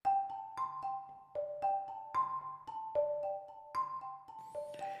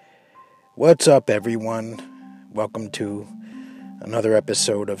What's up, everyone? Welcome to another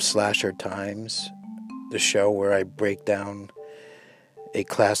episode of Slasher Times, the show where I break down a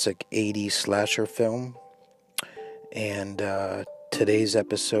classic 80s slasher film. And today's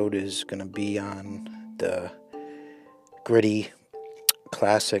episode is going to be on the gritty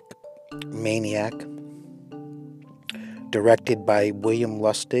classic Maniac, directed by William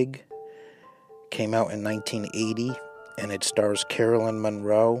Lustig. Came out in 1980, and it stars Caroline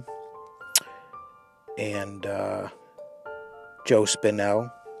Munro and Joe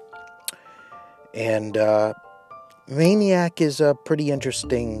Spinell. And Maniac is a pretty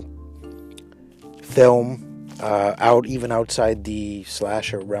interesting film, outside the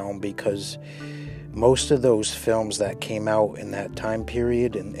slasher realm, because most of those films that came out in that time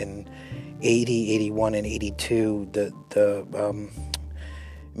period, in 80, 81, and 82, the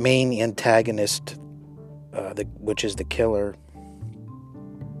main antagonist, which is the killer,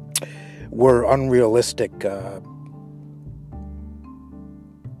 were unrealistic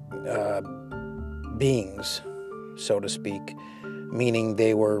beings, so to speak, meaning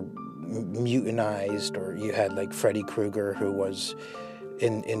they were mutinized. Or you had like Freddy Krueger, who was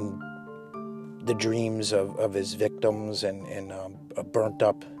in the dreams of his victims, and a burnt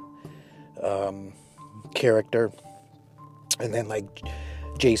up character. And then like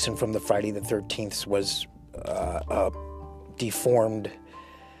Jason from the Friday the 13th was a deformed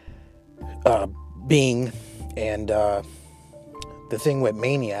being. And the thing with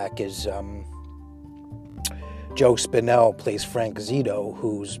Maniac is Joe Spinell plays Frank Zito,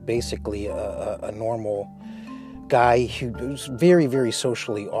 who's basically a normal guy who's very, very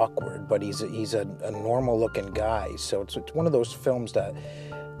socially awkward, but he's a normal looking guy. So it's one of those films that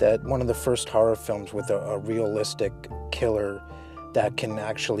one of the first horror films with a realistic killer that can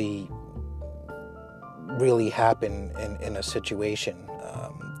actually really happen in a situation.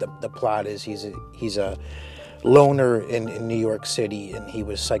 The plot is he's a loner in New York City, and he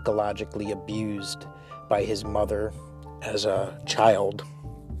was psychologically abused by his mother as a child,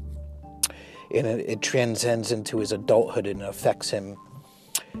 and it transcends into his adulthood and affects him,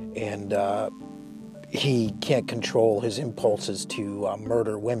 and he can't control his impulses to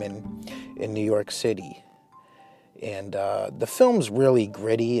murder women in New York City. And the film's really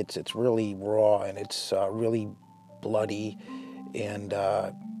gritty. It's really raw, and it's really bloody. And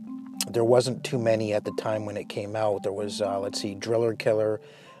there wasn't too many at the time when it came out. There was, Driller Killer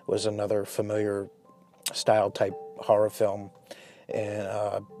was another familiar style type horror film, and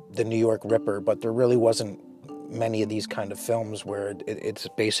The New York Ripper. But there really wasn't many of these kind of films where it's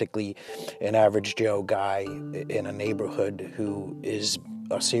basically an average Joe guy in a neighborhood who is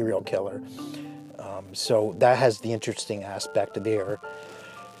a serial killer. So that has the interesting aspect there.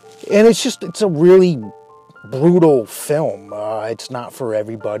 And it's a really brutal film. It's not for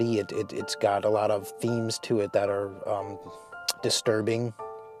everybody. It's got a lot of themes to it that are disturbing.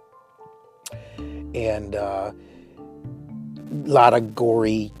 And a lot of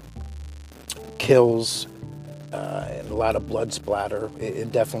gory kills, and a lot of blood splatter.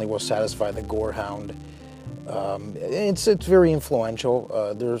 It definitely will satisfy the gore hound. It's very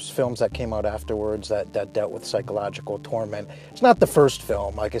influential. There's films that came out afterwards that dealt with psychological torment. It's not the first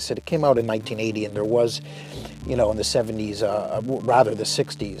film. Like I said, it came out in 1980, and there was, in the 70s, rather the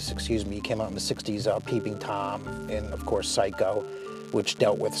 60s, it came out in the 60s, Peeping Tom, and of course Psycho, which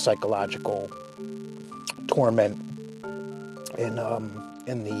dealt with psychological torment in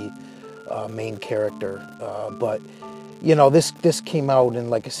the main character. But this came out in,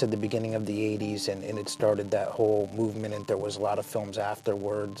 like I said, the beginning of the 80s, and it started that whole movement, and there was a lot of films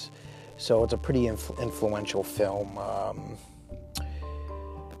afterwards. So it's a pretty influential film.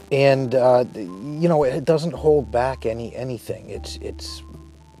 And it doesn't hold back anything. It's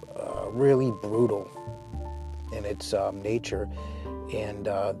really brutal in its nature. And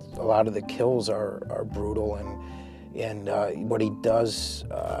a lot of the kills are brutal, and what he does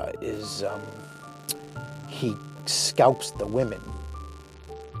is he scalps the women.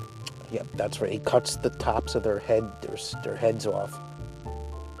 Yep, that's right. He cuts the tops of their heads off,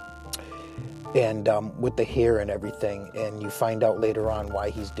 and with the hair and everything. And you find out later on why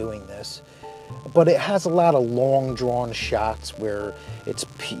he's doing this. But it has a lot of long drawn shots where it's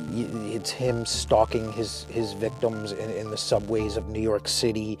him stalking his victims in the subways of New York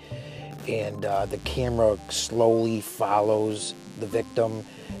City, and the camera slowly follows the victim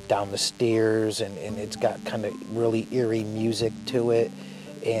down the stairs, and it's got kind of really eerie music to it,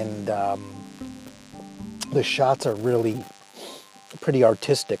 and the shots are really pretty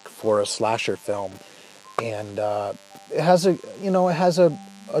artistic for a slasher film, and it has a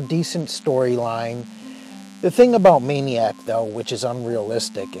decent storyline. The thing about Maniac, though, which is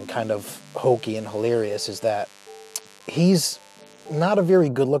unrealistic and kind of hokey and hilarious, is that he's not a very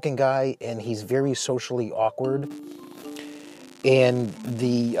good-looking guy, and he's very socially awkward. And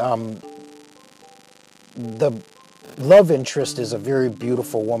the love interest is a very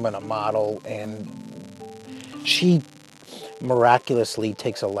beautiful woman, a model, and she miraculously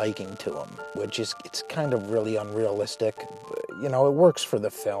takes a liking to him, which is, it's kind of really unrealistic. You know, it works for the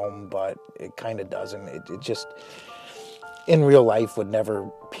film, but it kind of doesn't. It just, in real life, would never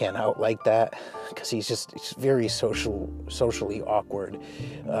pan out like that, because he's very socially awkward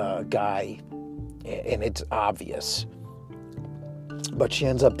guy, and it's obvious. But she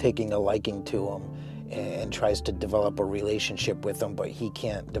ends up taking a liking to him and tries to develop a relationship with him, but he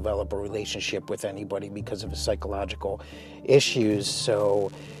can't develop a relationship with anybody because of his psychological issues.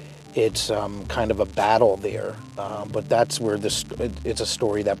 So it's kind of a battle there. But that's where it's a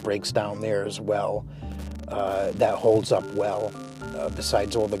story that breaks down there as well, that holds up well,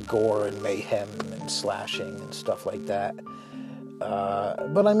 besides all the gore and mayhem and slashing and stuff like that.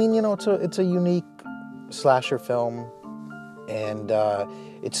 But I mean, you know, it's a unique slasher film, and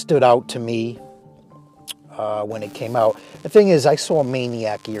it stood out to me when it came out. The thing is, I saw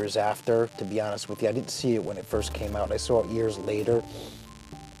Maniac years after, to be honest with you. I didn't see it when it first came out. I saw it years later,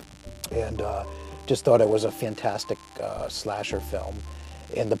 and just thought it was a fantastic slasher film.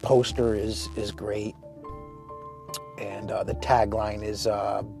 And the poster is great, and the tagline is,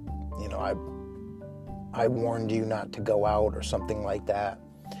 you know, I warned you not to go out, or something like that.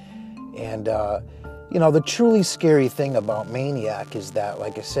 And you know, the truly scary thing about Maniac is that,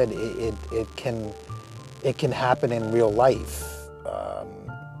 like I said, it can happen in real life,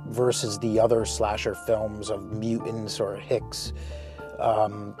 versus the other slasher films of mutants or hicks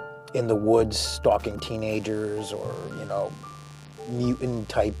in the woods stalking teenagers, or, you know, mutant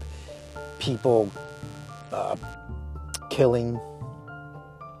type people killing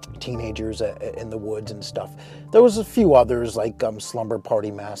teenagers in the woods and stuff. There was a few others, like Slumber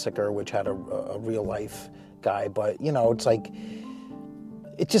Party Massacre, which had a real life guy, but, you know, it's like,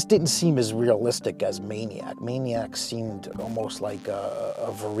 it just didn't seem as realistic as Maniac. Maniac seemed almost like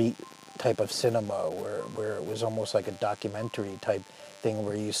a Verite type of cinema, where it was almost like a documentary type thing,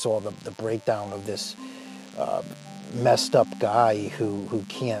 where you saw the breakdown of this messed up guy who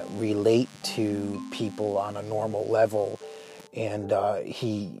can't relate to people on a normal level, and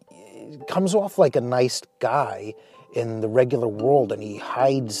he comes off like a nice guy in the regular world, and he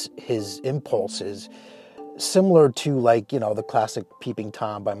hides his impulses, similar to, like, you know, the classic Peeping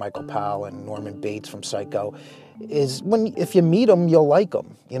Tom by Michael Powell and Norman Bates from Psycho. Is if you meet him, you'll like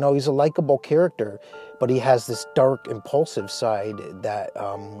him. You know, he's a likable character, but he has this dark, impulsive side that,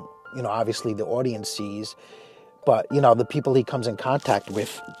 you know, obviously the audience sees, but, you know, the people he comes in contact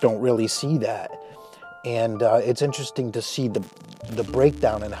with don't really see that. And it's interesting to see the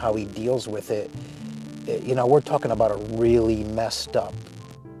breakdown and how he deals with it. You know, we're talking about a really messed up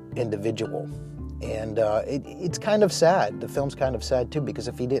individual. And it's kind of sad. The film's kind of sad, too, because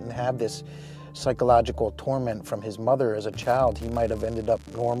if he didn't have this psychological torment from his mother as a child, he might have ended up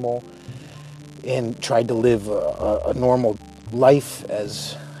normal and tried to live a normal life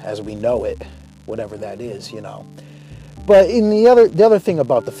as we know it, whatever that is, you know. But the other thing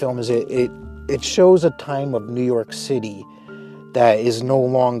about the film is it shows a time of New York City that is no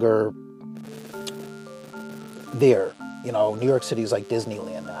longer there. You know, New York City is like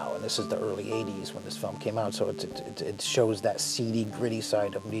Disneyland now, and this is the early 80s when this film came out, so it shows that seedy, gritty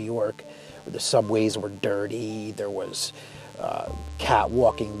side of New York, where the subways were dirty, there was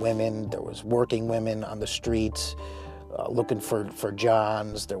catwalking women, there was working women on the streets looking for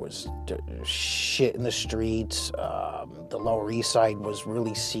Johns, there was shit in the streets, the Lower East Side was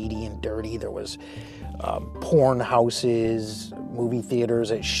really seedy and dirty, there was porn houses, movie theaters.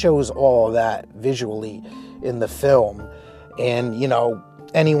 It shows all of that visually in the film. And, you know,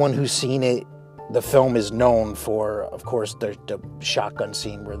 anyone who's seen it, the film is known for, of course, the shotgun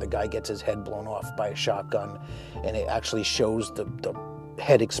scene where the guy gets his head blown off by a shotgun, and it actually shows the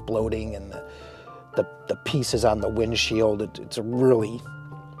head exploding and the pieces on the windshield. It's a really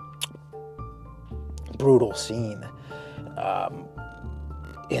brutal scene,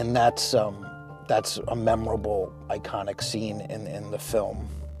 and that's a memorable, iconic scene in the film.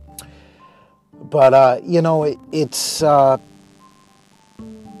 But, you know, it's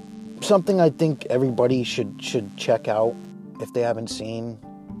something I think everybody should check out if they haven't seen.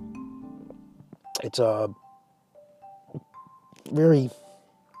 It's a very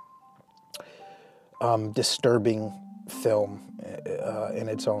disturbing film in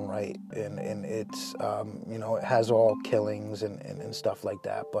its own right. And it's, you know, it has all killings and stuff like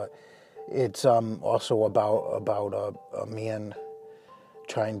that. But It's also about a man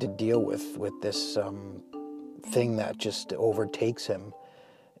trying to deal with this thing that just overtakes him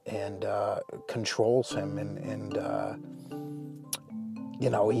and controls him, and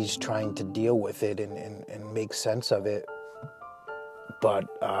he's trying to deal with it and make sense of it, but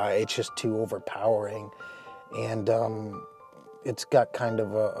it's just too overpowering, and it's got kind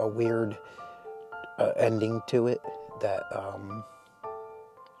of a weird ending to it, that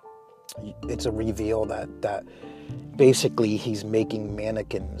it's a reveal that basically he's making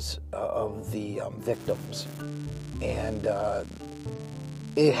mannequins of the victims, and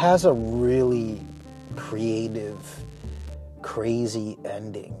it has a really creative, crazy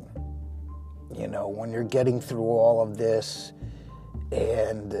ending. When you're getting through all of this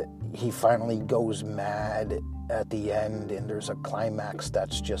and he finally goes mad at the end and there's a climax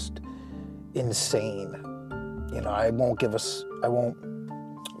that's just insane. I won't give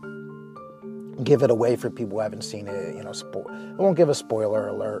it away for people who haven't seen it. I won't give a spoiler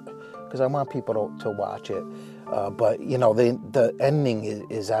alert because I want people to watch it. But the ending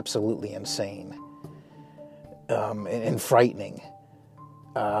is absolutely insane and frightening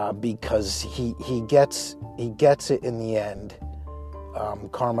because he gets it in the end.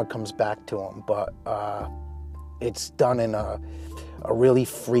 Karma comes back to him, but it's done in a really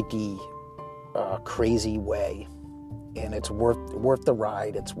freaky, crazy way, and it's worth the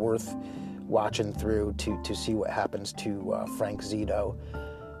ride. It's worth watching through to see what happens to Frank Zito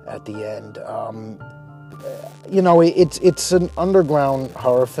at the end. It's an underground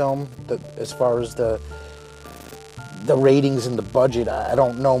horror film. As far as the ratings and the budget, I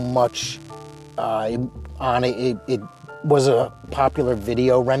don't know much on it. It was a popular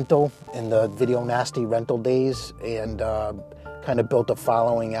video rental in the Video Nasty rental days, and kind of built a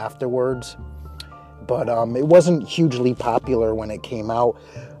following afterwards. But it wasn't hugely popular when it came out.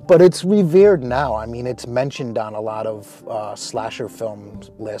 But it's revered now. I mean, it's mentioned on a lot of slasher film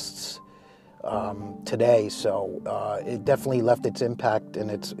lists today. So it definitely left its impact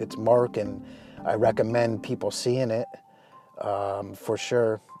and its mark, and I recommend people seeing it for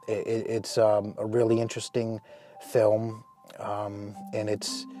sure. It's a really interesting film, and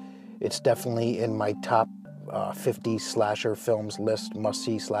it's definitely in my top 50 slasher films list,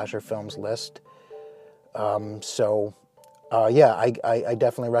 must-see slasher films list. I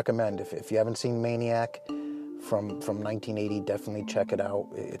definitely recommend. If you haven't seen Maniac from 1980, definitely check it out.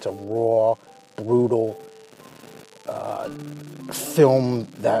 It's a raw, brutal film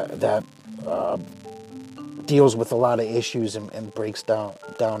that deals with a lot of issues and breaks down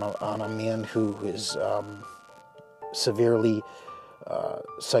on a man who is severely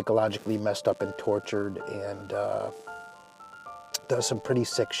psychologically messed up and tortured, and does some pretty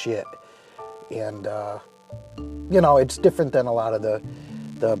sick shit. And it's different than a lot of the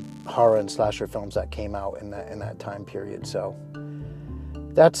horror and slasher films that came out in that time period. So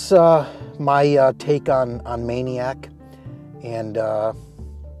that's my take on Maniac. And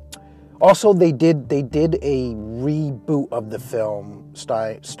also they did a reboot of the film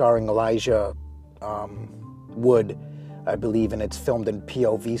starring Elijah Wood, I believe, and it's filmed in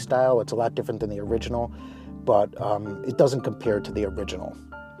POV style. It's a lot different than the original, but it doesn't compare to the original.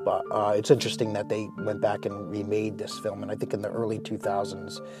 But it's interesting that they went back and remade this film, and I think in the early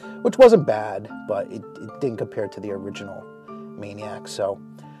 2000s, which wasn't bad, but it didn't compare to the original Maniac. So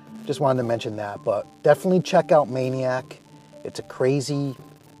just wanted to mention that. But definitely check out Maniac. It's a crazy,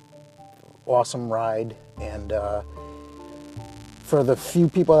 awesome ride. And for the few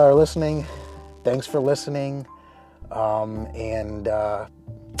people that are listening, thanks for listening. And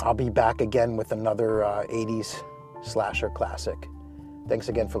I'll be back again with another 80s slasher classic. Thanks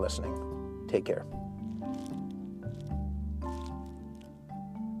again for listening. Take care.